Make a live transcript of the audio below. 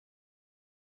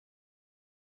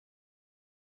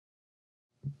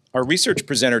Our research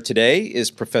presenter today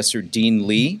is Professor Dean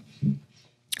Lee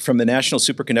from the National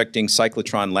Superconducting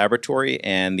Cyclotron Laboratory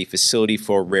and the Facility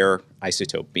for Rare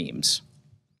Isotope Beams.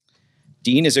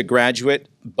 Dean is a graduate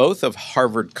both of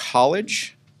Harvard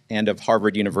College and of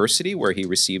Harvard University, where he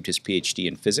received his Ph.D.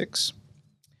 in physics.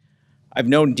 I've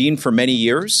known Dean for many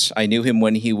years. I knew him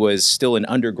when he was still an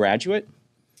undergraduate.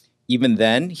 Even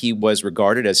then, he was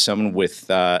regarded as someone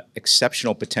with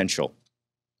exceptional potential.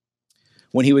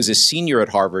 When he was a senior at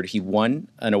Harvard, he won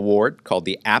an award called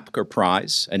the Apker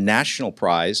Prize, a national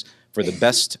prize for the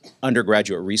best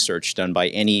undergraduate research done by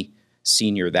any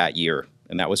senior that year,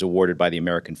 and that was awarded by the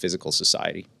American Physical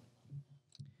Society.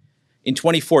 In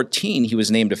 2014, he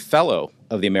was named a Fellow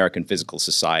of the American Physical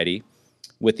Society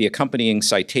with the accompanying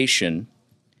citation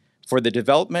for the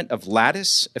development of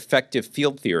lattice effective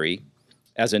field theory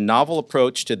as a novel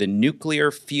approach to the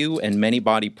nuclear few and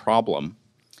many-body problem,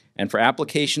 and for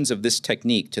applications of this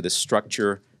technique to the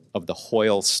structure of the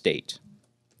Hoyle state.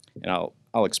 And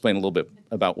I'll explain a little bit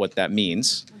about what that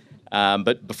means.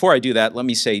 But before I do that, let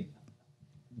me say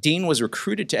Dean was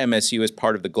recruited to MSU as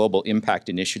part of the Global Impact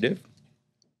Initiative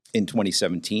in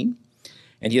 2017,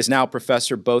 and he is now a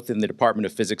professor both in the Department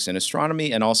of Physics and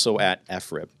Astronomy and also at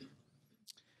FRIB.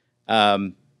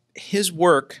 His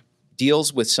work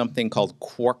deals with something called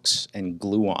quarks and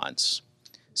gluons.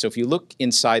 So if you look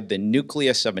inside the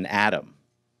nucleus of an atom,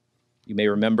 you may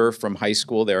remember from high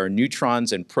school there are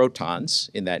neutrons and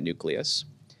protons in that nucleus.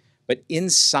 But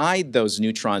inside those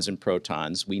neutrons and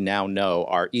protons, we now know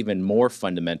are even more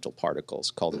fundamental particles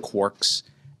called quarks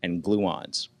and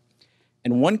gluons.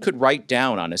 And one could write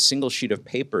down on a single sheet of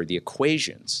paper the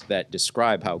equations that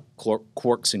describe how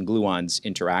quarks and gluons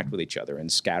interact with each other and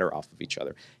scatter off of each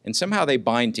other. And somehow they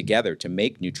bind together to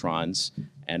make neutrons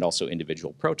and also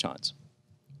individual protons.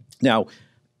 Now,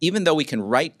 even though we can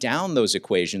write down those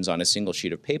equations on a single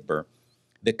sheet of paper,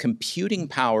 the computing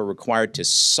power required to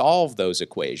solve those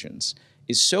equations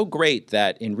is so great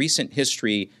that in recent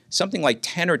history, something like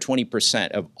 10 or 20%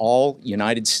 of all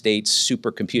United States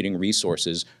supercomputing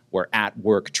resources were at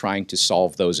work trying to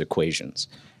solve those equations.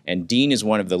 And Dean is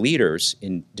one of the leaders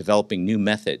in developing new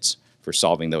methods for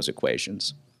solving those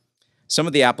equations. Some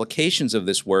of the applications of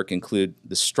this work include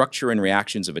the structure and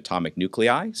reactions of atomic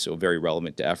nuclei, so very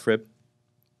relevant to FRIB,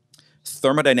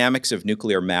 thermodynamics of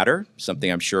nuclear matter,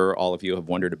 something I'm sure all of you have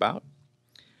wondered about,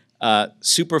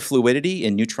 superfluidity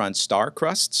in neutron star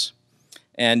crusts,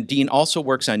 and Dean also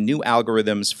works on new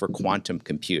algorithms for quantum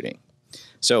computing.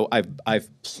 So I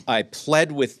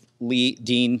pled with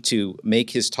Dean to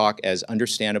make his talk as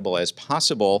understandable as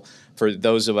possible for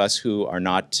those of us who are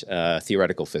not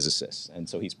theoretical physicists. And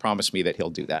so he's promised me that he'll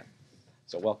do that.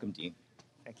 So welcome, Dean.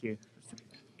 Thank you.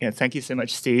 Yeah, thank you so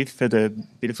much, Steve, for the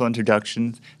beautiful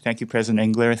introduction. Thank you, President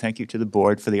Engler. Thank you to the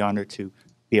board for the honor to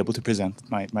be able to present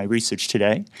my research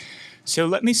today. So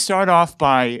let me start off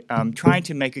by trying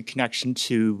to make a connection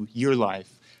to your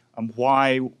life.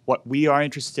 Why what we are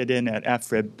interested in at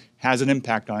FRIB has an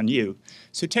impact on you.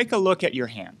 So take a look at your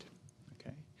hand,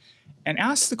 okay? And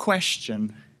ask the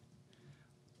question,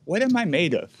 what am I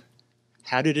made of?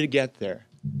 How did it get there?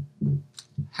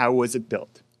 How was it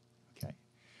built? Okay.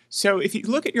 So if you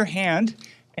look at your hand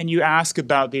and you ask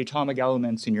about the atomic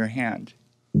elements in your hand,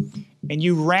 and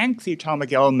you rank the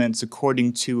atomic elements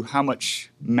according to how much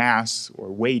mass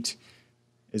or weight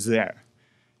is there,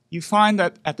 you find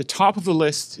that at the top of the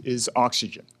list is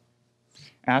oxygen.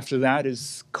 After that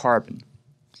is carbon.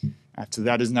 After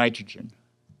that is nitrogen.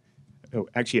 Oh,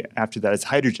 actually, after that is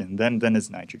hydrogen, then is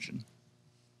nitrogen.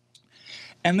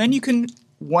 And then you can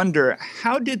wonder,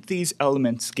 how did these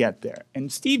elements get there?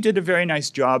 And Steve did a very nice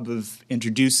job of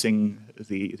introducing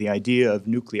the idea of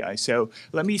nuclei. So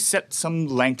let me set some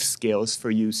length scales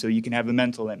for you so you can have a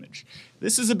mental image.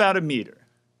 This is about a meter.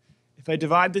 If I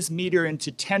divide this meter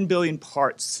into 10 billion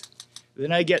parts,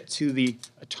 then I get to the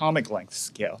atomic length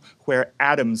scale, where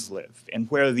atoms live, and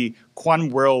where the quantum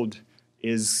world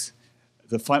is,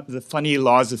 the funny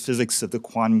laws of physics of the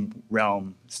quantum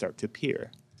realm start to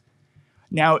appear.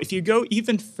 Now, if you go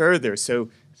even further, so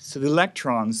the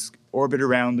electrons orbit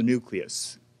around the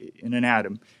nucleus in an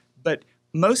atom, but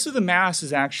most of the mass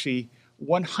is actually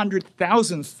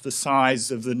 100,000th the size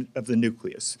of the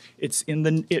nucleus. It's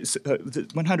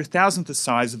 100,000th the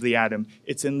size of the atom.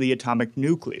 It's in the atomic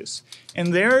nucleus.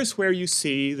 And there's where you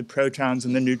see the protons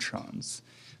and the neutrons.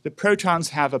 The protons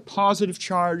have a positive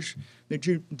charge.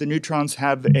 The neutrons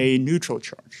have a neutral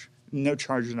charge, no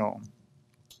charge at all.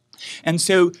 And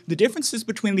so the differences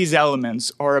between these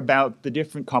elements are about the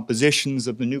different compositions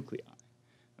of the nuclei.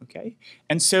 Okay?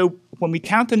 And so when we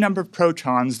count the number of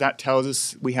protons, that tells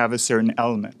us we have a certain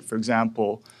element. For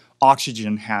example,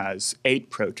 oxygen has 8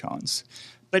 protons.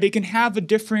 but it can have a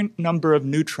different number of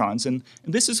neutrons. And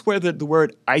this is where the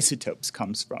word isotopes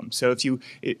comes from. So if you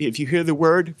hear the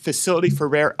word facility for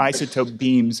rare isotope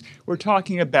beams, we're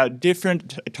talking about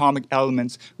different atomic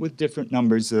elements with different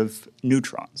numbers of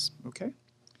neutrons, okay?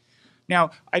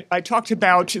 Now, I talked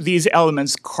about these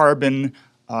elements, carbon,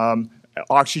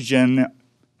 oxygen.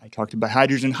 I talked about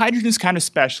hydrogen. Hydrogen is kind of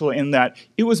special in that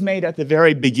it was made at the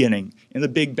very beginning, in the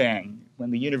Big Bang,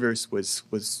 when the universe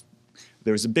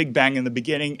there was a Big Bang in the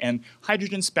beginning, and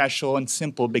hydrogen's special and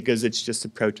simple because it's just a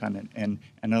proton and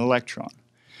an electron.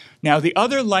 Now, the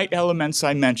other light elements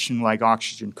I mentioned, like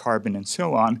oxygen, carbon, and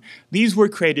so on, these were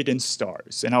created in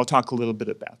stars, and I'll talk a little bit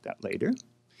about that later.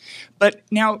 But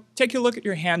now, take a look at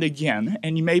your hand again,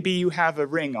 and maybe you have a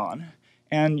ring on,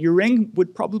 and your ring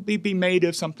would probably be made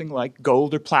of something like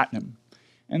gold or platinum.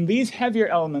 And these heavier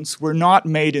elements were not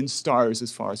made in stars,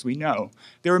 as far as we know.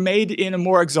 They were made in a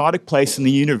more exotic place in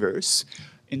the universe.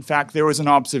 In fact, there was an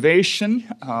observation,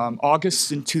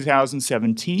 August in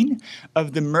 2017,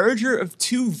 of the merger of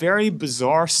two very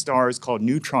bizarre stars called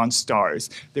neutron stars.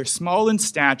 They're small in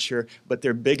stature, but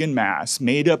they're big in mass,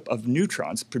 made up of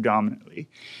neutrons predominantly.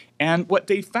 And what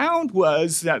they found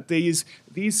was that these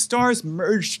stars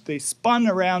merged, they spun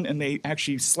around, and they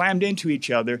actually slammed into each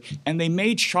other, and they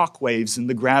made shock waves in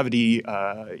the gravity,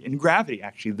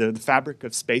 actually, the fabric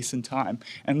of space and time.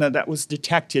 And that was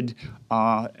detected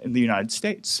in the United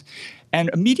States. And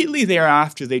immediately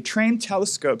thereafter, they trained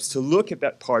telescopes to look at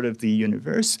that part of the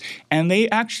universe, and they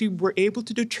actually were able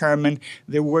to determine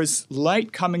there was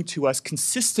light coming to us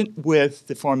consistent with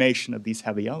the formation of these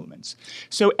heavy elements.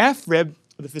 So FRIB,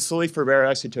 the Facility for Rare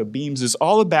Isotope Beams, is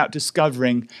all about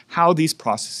discovering how these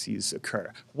processes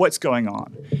occur, what's going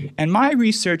on. And my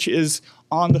research is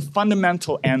on the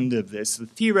fundamental end of this, the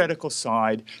theoretical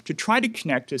side, to try to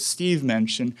connect, as Steve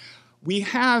mentioned. We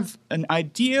have an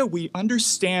idea, we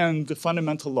understand the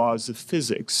fundamental laws of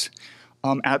physics,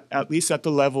 at least at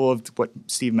the level of what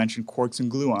Steve mentioned, quarks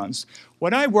and gluons.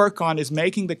 What I work on is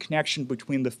making the connection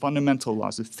between the fundamental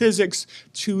laws of physics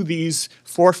to these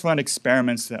forefront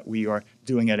experiments that we are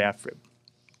doing at FRIB.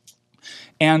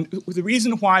 And the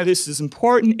reason why this is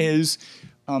important is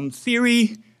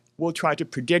theory will try to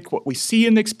predict what we see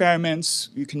in the experiments.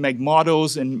 You can make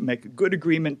models and make a good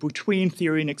agreement between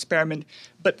theory and experiment.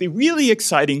 But the really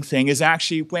exciting thing is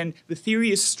actually when the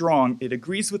theory is strong, it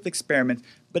agrees with the experiment,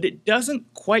 but it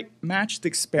doesn't quite match the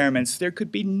experiments. There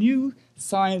could be new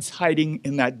science hiding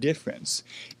in that difference.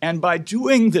 And by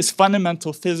doing this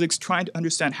fundamental physics, trying to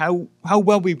understand how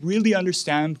well we really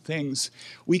understand things,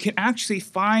 we can actually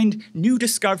find new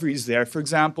discoveries there. For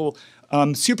example,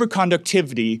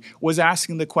 superconductivity was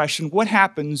asking the question, what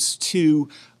happens to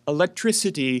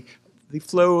electricity, the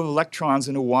flow of electrons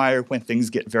in a wire when things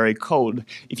get very cold?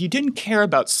 If you didn't care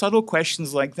about subtle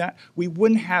questions like that, we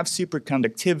wouldn't have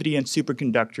superconductivity and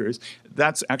superconductors.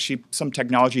 That's actually some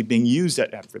technology being used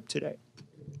at FRIB today.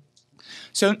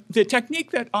 So the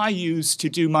technique that I use to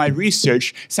do my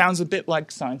research sounds a bit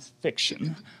like science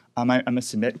fiction, I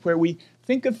must admit, where we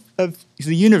think of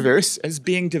the universe as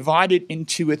being divided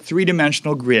into a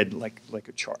three-dimensional grid, like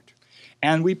a chart.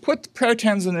 And we put the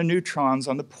protons and the neutrons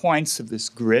on the points of this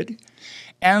grid,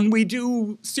 and we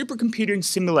do supercomputing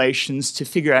simulations to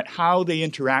figure out how they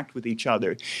interact with each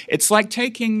other. It's like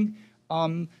taking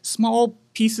small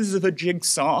pieces of a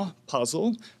jigsaw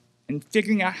puzzle and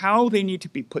figuring out how they need to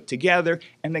be put together,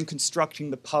 and then constructing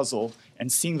the puzzle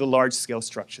and seeing the large-scale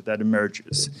structure that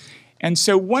emerges. And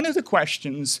so one of the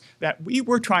questions that we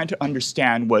were trying to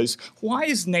understand was, why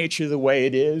is nature the way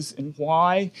it is, and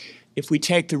why, if we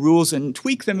take the rules and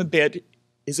tweak them a bit,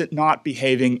 is it not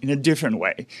behaving in a different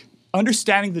way?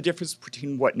 Understanding the difference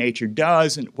between what nature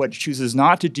does and what it chooses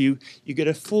not to do, you get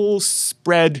a full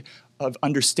spread of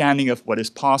understanding of what is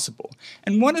possible.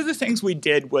 And one of the things we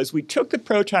did was we took the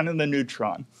proton and the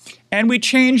neutron, and we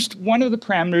changed one of the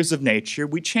parameters of nature.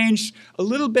 We changed a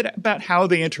little bit about how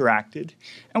they interacted,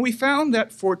 and we found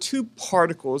that for two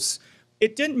particles,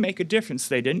 it didn't make a difference.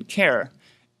 They didn't care.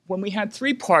 When we had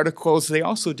three particles, they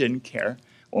also didn't care.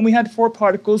 When we had four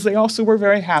particles, they also were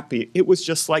very happy. It was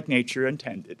just like nature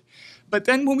intended. But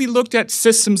then when we looked at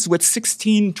systems with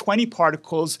 16, 20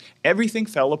 particles, everything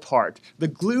fell apart. The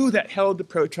glue that held the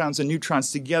protons and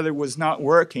neutrons together was not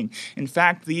working. In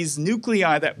fact, these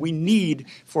nuclei that we need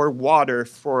for water,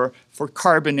 for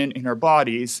carbon in our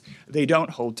bodies, they don't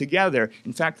hold together.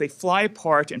 In fact, they fly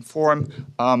apart and form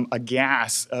a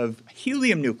gas of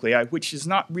helium nuclei, which is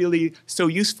not really so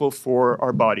useful for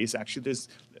our bodies. Actually,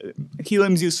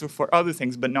 helium is useful for other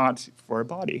things, but not for our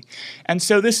body. And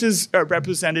so this is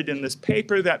represented in this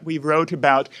paper that we wrote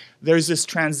about. There's this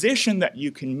transition that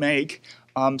you can make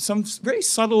some very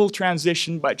subtle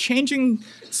transition by changing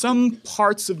some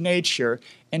parts of nature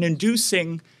and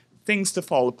inducing things to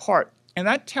fall apart. And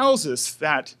that tells us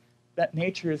that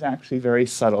nature is actually very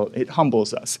subtle. It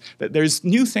humbles us, that there's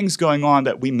new things going on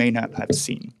that we may not have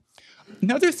seen.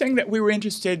 Another thing that we were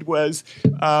interested was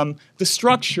the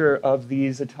structure of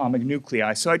these atomic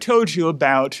nuclei. So I told you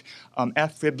about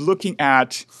FRIB looking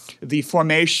at the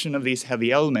formation of these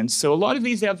heavy elements. So a lot of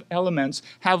these elements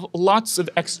have lots of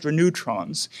extra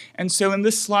neutrons. And so in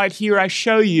this slide here, I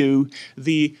show you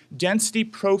the density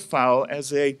profile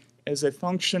as a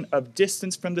function of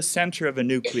distance from the center of a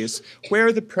nucleus,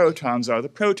 where the protons are. The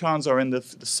protons are in the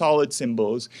solid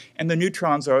symbols, and the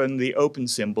neutrons are in the open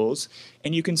symbols.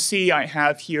 And you can see I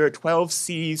have here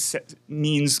 12C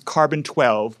means carbon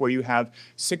 12, where you have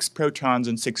 6 protons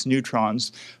and 6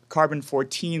 neutrons. Carbon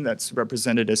 14, that's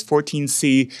represented as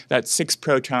 14C, that's 6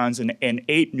 protons and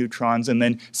 8 neutrons. And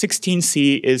then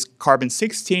 16C is carbon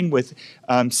 16 with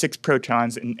 6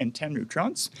 protons and 10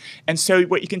 neutrons. And so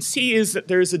what you can see is that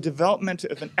there is a development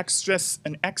of an excess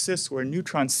or a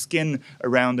neutron skin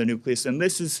around the nucleus. And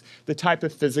this is the type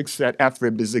of physics that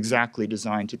FRIB is exactly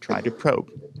designed to try to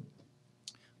probe.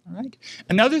 All right.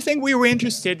 Another thing we were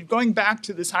interested in, going back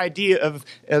to this idea of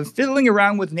fiddling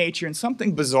around with nature, and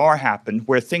something bizarre happened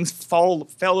where things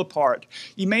fell apart.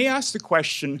 You may ask the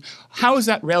question, how is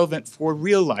that relevant for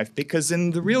real life? Because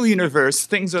in the real universe,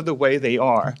 things are the way they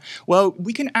are. Well,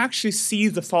 we can actually see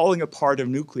the falling apart of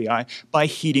nuclei by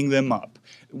heating them up.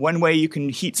 One way you can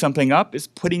heat something up is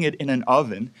putting it in an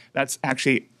oven. That's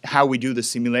actually how we do the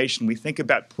simulation. We think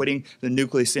about putting the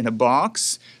nucleus in a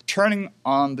box, turning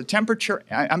on the temperature.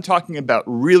 I'm talking about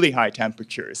really high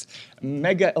temperatures.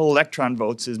 Mega electron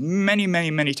volts is many,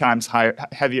 many, many times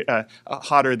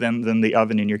hotter than the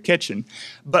oven in your kitchen.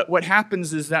 But what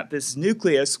happens is that this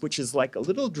nucleus, which is like a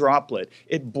little droplet,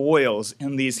 it boils,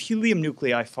 and these helium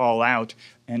nuclei fall out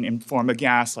and form a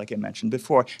gas, like I mentioned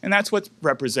before. And that's what's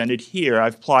represented here.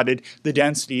 I've plotted the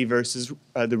density versus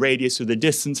the radius, or the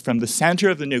distance from the center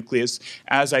of the nucleus,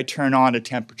 as I turn on a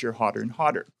temperature hotter and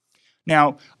hotter.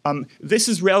 Now, this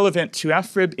is relevant to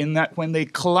FRIB in that when they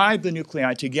collide the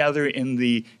nuclei together in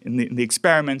the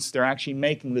experiments, they're actually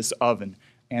making this oven.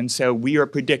 And so we are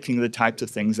predicting the types of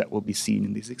things that will be seen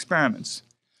in these experiments.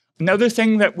 Another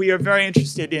thing that we are very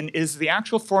interested in is the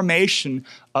actual formation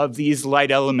of these light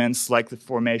elements, like the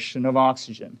formation of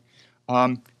oxygen.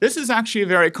 This is actually a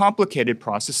very complicated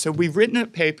process. So we've written a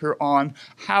paper on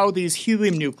how these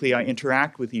helium nuclei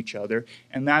interact with each other,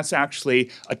 and that's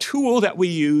actually a tool that we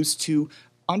use to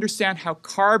understand how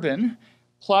carbon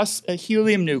plus a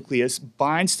helium nucleus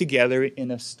binds together in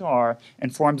a star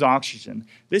and forms oxygen.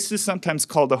 This is sometimes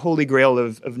called the holy grail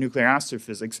of nuclear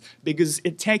astrophysics, because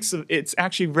it's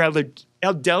actually rather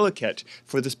delicate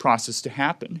for this process to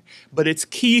happen. But it's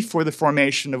key for the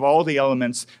formation of all the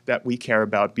elements that we care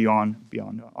about beyond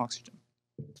oxygen.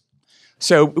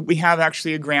 So we have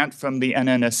actually a grant from the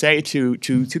NNSA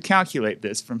to calculate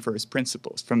this from first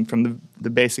principles, from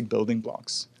the basic building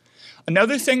blocks.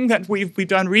 Another thing that we've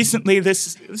done recently,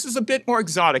 this is a bit more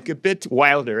exotic, a bit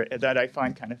wilder, that I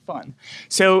find kind of fun.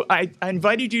 So I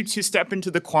invited you to step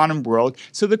into the quantum world.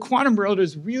 So the quantum world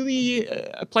is really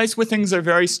a place where things are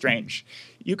very strange.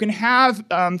 You can have,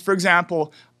 for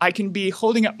example, I can be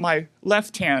holding up my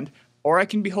left hand, or I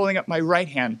can be holding up my right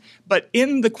hand. But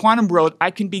in the quantum world, I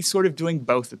can be sort of doing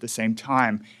both at the same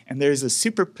time. And there's a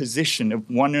superposition of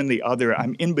one and the other.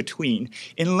 I'm in between.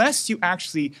 Unless you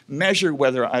actually measure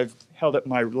whether I've held up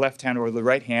my left hand or the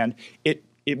right hand, it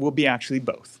will be actually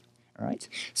both. All right?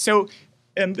 So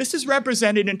this is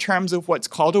represented in terms of what's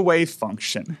called a wave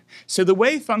function. So the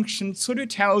wave function sort of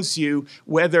tells you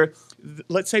whether,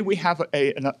 let's say we have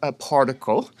a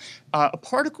particle. A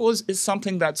particle is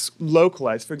something that's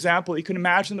localized. For example, you can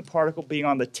imagine the particle being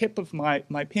on the tip of my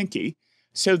pinky.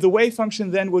 So the wave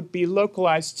function then would be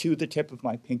localized to the tip of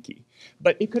my pinky.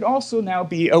 But it could also now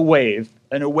be a wave,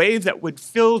 and a wave that would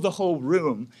fill the whole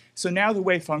room. So now the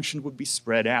wave function would be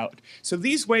spread out. So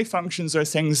these wave functions are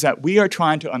things that we are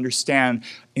trying to understand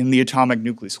in the atomic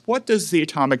nucleus. What does the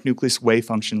atomic nucleus wave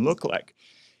function look like?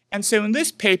 And so in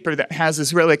this paper that has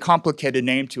this really complicated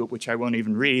name to it, which I won't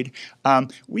even read,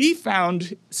 we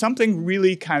found something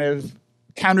really kind of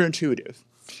counterintuitive.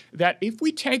 That if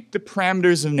we take the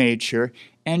parameters of nature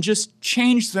and just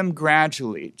change them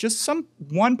gradually, just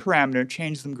one parameter,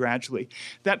 change them gradually,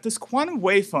 that this quantum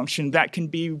wave function that can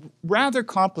be rather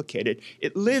complicated,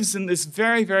 it lives in this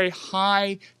very, very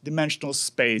high dimensional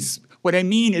space. What I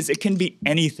mean is it can be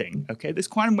anything, okay? This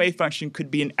quantum wave function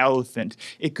could be an elephant.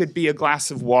 It could be a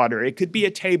glass of water. It could be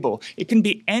a table. It can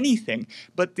be anything.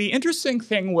 But the interesting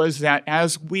thing was that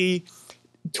as we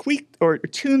tweaked or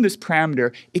tune this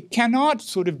parameter, it cannot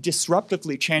sort of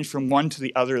disruptively change from one to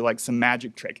the other like some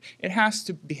magic trick. It has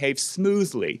to behave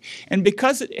smoothly. And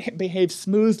because it behaves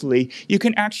smoothly, you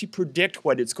can actually predict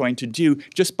what it's going to do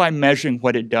just by measuring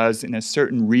what it does in a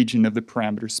certain region of the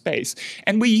parameter space.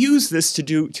 And we use this to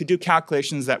do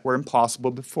calculations that were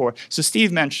impossible before. So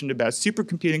Steve mentioned about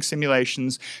supercomputing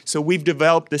simulations. So we've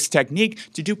developed this technique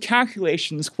to do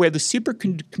calculations where the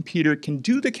supercomputer can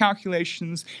do the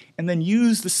calculations and then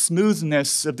use the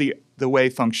smoothness of the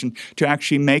wave function to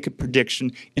actually make a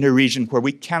prediction in a region where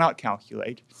we cannot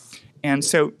calculate. And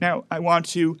so now I want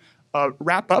to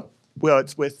wrap up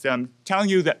with telling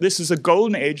you that this is a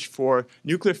golden age for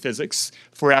nuclear physics,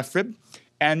 for EFRIB,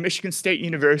 and Michigan State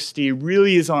University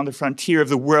really is on the frontier of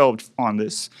the world on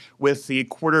this, with the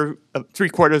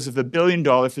 $750 million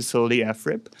facility,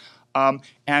 EFRIB.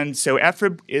 And so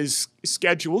EFRIB is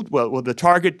scheduled, well, the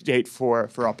target date for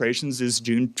operations is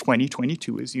June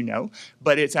 2022, as you know,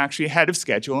 but it's actually ahead of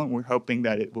schedule, and we're hoping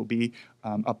that it will be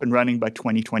up and running by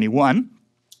 2021.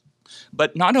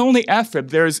 But not only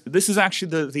EFRIB, this is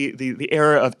actually the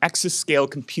era of exascale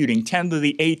computing, 10 to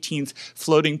the 18th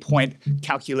floating point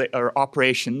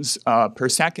operations per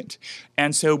second.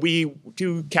 And so we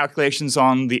do calculations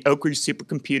on the Oak Ridge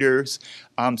supercomputers,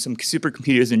 some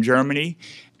supercomputers in Germany,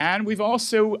 and we've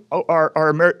also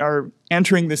are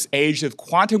entering this age of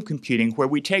quantum computing, where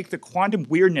we take the quantum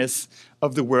weirdness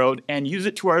of the world and use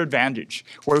it to our advantage,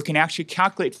 where we can actually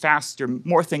calculate faster,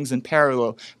 more things in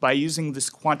parallel by using this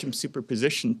quantum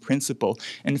superposition principle.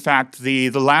 In fact, the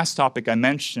last topic I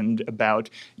mentioned about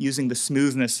using the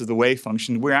smoothness of the wave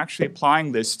function, we're actually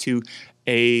applying this to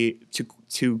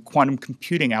quantum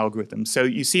computing algorithms. So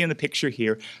you see in the picture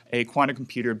here a quantum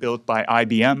computer built by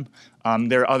IBM.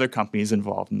 There are other companies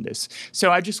involved in this.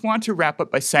 So I just want to wrap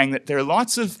up by saying that there are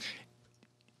lots of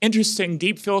interesting,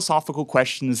 deep philosophical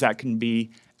questions that can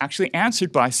be actually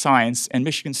answered by science, and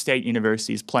Michigan State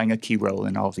University is playing a key role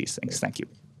in all of these things. Thank you.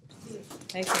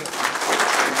 Thank you.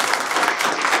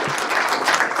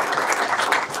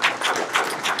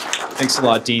 Thanks a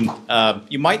lot, Dean.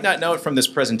 You might not know it from this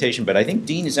presentation, but I think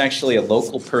Dean is actually a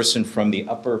local person from the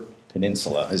Upper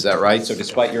Peninsula. Is that right? So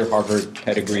despite your Harvard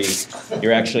pedigree,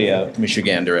 you're actually a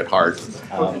Michigander at heart.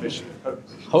 Houghton,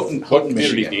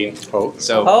 Michigan. Dean.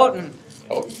 So Houghton.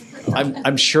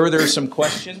 I'm sure there are some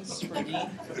questions for Dean.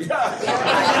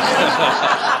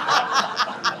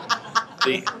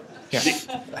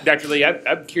 Dr. Lee,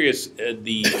 I'm curious, and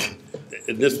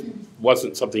this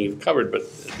wasn't something you've covered, but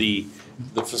the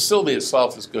facility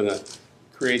itself is going to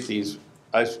create these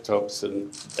isotopes,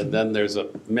 and then there's a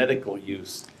medical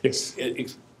use. Yes.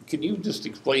 Can you just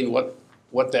explain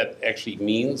what that actually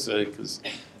means? Because,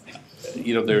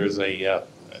 there's a...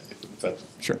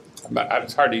 Sure.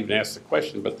 It's hard to even ask the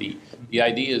question, but the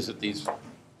idea is that these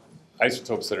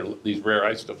isotopes these rare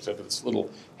isotopes have this little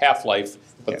half-life,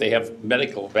 but they have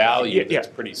medical value that's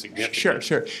pretty significant.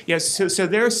 Sure. Yes, so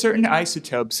there are certain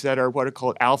isotopes that are what are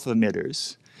called alpha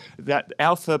emitters. That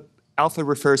alpha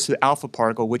refers to the alpha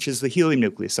particle, which is the helium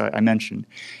nucleus I mentioned.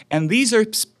 And these are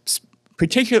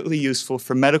particularly useful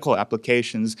for medical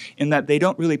applications in that they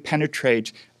don't really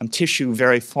penetrate tissue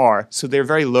very far, so they're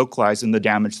very localized in the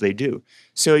damage they do.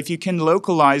 So if you can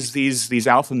localize these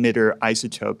alpha emitter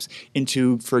isotopes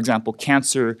into, for example,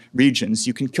 cancer regions,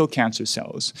 you can kill cancer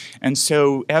cells. And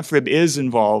so EFRIB is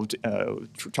involved,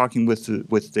 talking with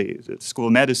the School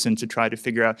of Medicine to try to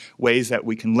figure out ways that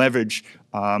we can leverage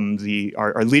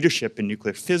our leadership in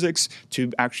nuclear physics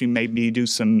to actually maybe do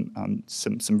some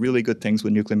really good things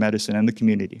with nuclear medicine and the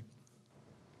community.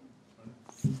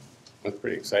 That's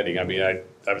pretty exciting. I mean, I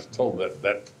was told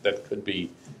that could be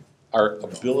our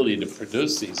ability to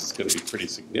produce these is going to be pretty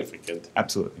significant.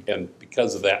 Absolutely. And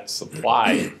because of that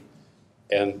supply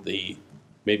and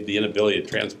maybe the inability to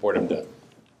transport them to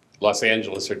Los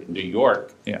Angeles or to New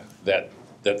York, that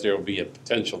there will be a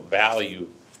potential value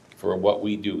for what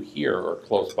we do here or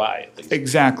close by at least.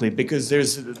 Exactly, because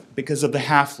of the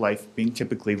half-life being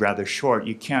typically rather short,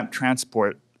 you can't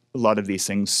transport a lot of these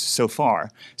things so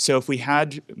far. So if we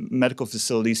had medical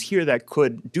facilities here that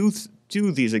could do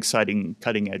these exciting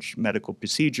cutting-edge medical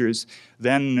procedures,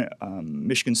 then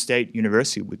Michigan State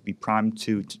University would be primed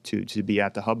to be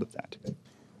at the hub of that.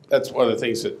 That's one of the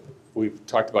things that we've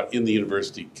talked about in the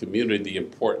university community, the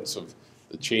importance of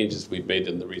the changes we've made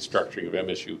in the restructuring of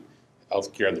MSU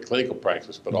healthcare and the clinical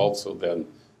practice, but also then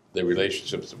the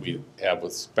relationships that we have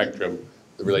with Spectrum,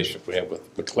 the relationship we have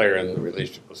with McLaren, the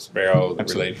relationship with Sparrow, the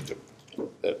relationship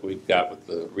that we've got with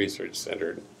the Research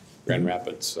Center in Grand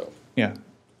Rapids. So yeah, it's an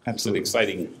absolutely.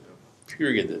 exciting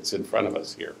period that's in front of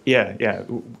us here. Yeah.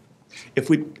 if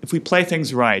we play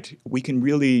things right, we can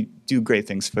really do great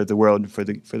things for the world and for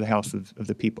the health of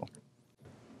the people.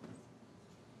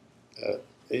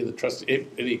 Any of the trustees,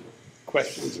 any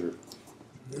questions or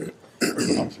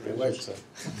observations?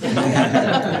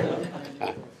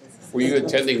 Were you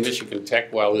attending Michigan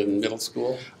Tech while in middle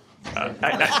school?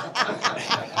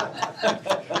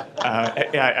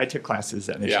 I took classes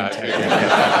at Michigan Tech.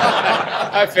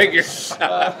 I figured.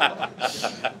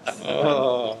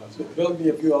 Build me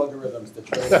a few algorithms to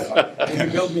trade on. Can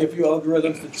you build me a few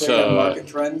algorithms to trade on market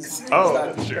trends?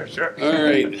 Oh, sure. All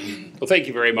right. Well, thank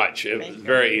you very much. It was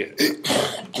very,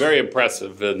 very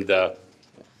impressive, and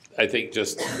I think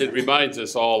just it reminds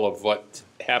us all of what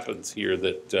happens here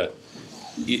that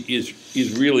is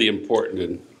really important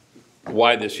and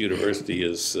why this university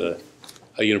is a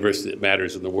university that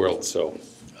matters in the world. So,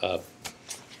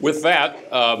 with that,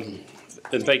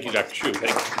 and thank you, Dr. Shue.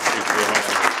 Thank you very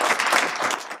much.